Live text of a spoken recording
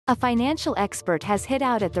A financial expert has hit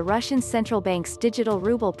out at the Russian central bank's digital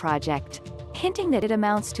ruble project, hinting that it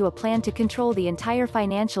amounts to a plan to control the entire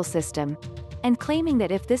financial system, and claiming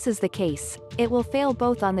that if this is the case, it will fail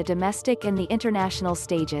both on the domestic and the international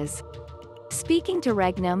stages. Speaking to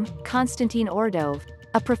Regnum, Konstantin Ordov,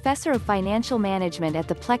 a professor of financial management at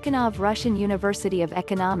the Plekhanov Russian University of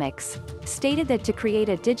Economics, stated that to create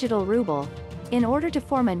a digital ruble, in order to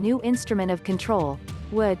form a new instrument of control,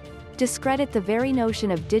 would discredit the very notion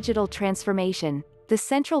of digital transformation, the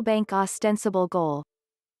central bank ostensible goal.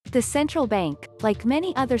 The central bank, like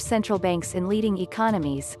many other central banks in leading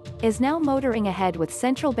economies, is now motoring ahead with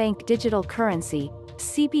central bank digital currency,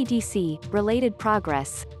 CBDC, related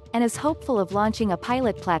progress, and is hopeful of launching a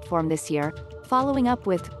pilot platform this year, following up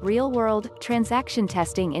with real-world transaction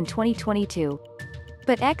testing in 2022.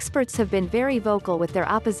 But experts have been very vocal with their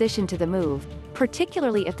opposition to the move,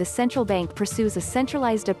 particularly if the central bank pursues a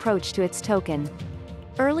centralized approach to its token.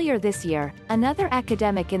 Earlier this year, another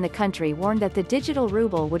academic in the country warned that the digital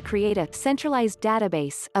ruble would create a centralized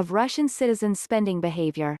database of Russian citizens' spending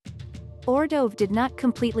behavior. Ordov did not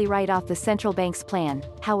completely write off the central bank's plan,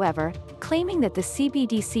 however, claiming that the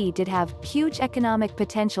CBDC did have huge economic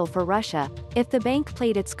potential for Russia if the bank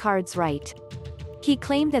played its cards right. He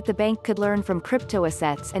claimed that the bank could learn from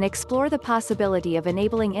cryptoassets and explore the possibility of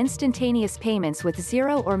enabling instantaneous payments with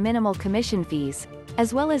zero or minimal commission fees,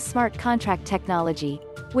 as well as smart contract technology,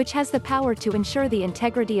 which has the power to ensure the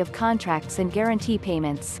integrity of contracts and guarantee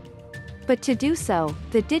payments. But to do so,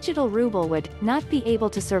 the digital ruble would not be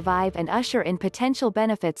able to survive and usher in potential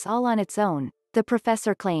benefits all on its own, the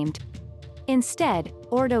professor claimed. Instead,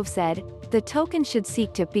 Ordov said, the token should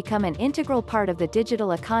seek to become an integral part of the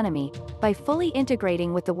digital economy, by fully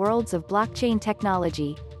integrating with the worlds of blockchain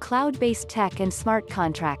technology, cloud-based tech and smart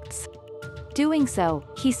contracts. Doing so,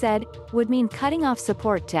 he said, would mean cutting off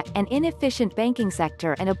support to an inefficient banking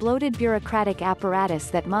sector and a bloated bureaucratic apparatus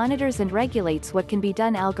that monitors and regulates what can be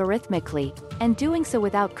done algorithmically, and doing so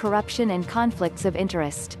without corruption and conflicts of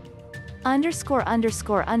interest.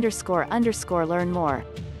 Learn more.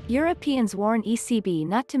 Europeans warn ECB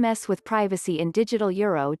not to mess with privacy in digital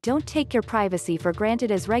euro. Don't take your privacy for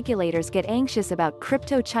granted as regulators get anxious about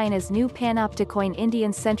crypto. China's new Panopticoin.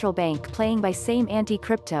 Indian central bank playing by same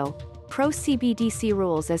anti-crypto, Pro-CBDC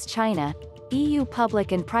rules as China, EU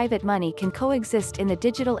public and private money can coexist in the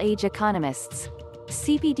Digital Age Economists.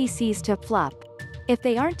 CBDCs to flop. If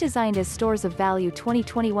they aren't designed as stores of value.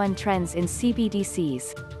 2021 trends in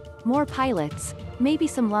CBDCs. More pilots, maybe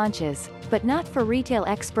some launches, but not for retail.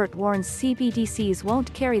 Expert warns CBDCs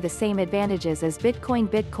won't carry the same advantages as Bitcoin.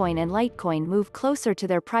 Bitcoin and Litecoin move closer to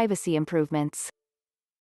their privacy improvements.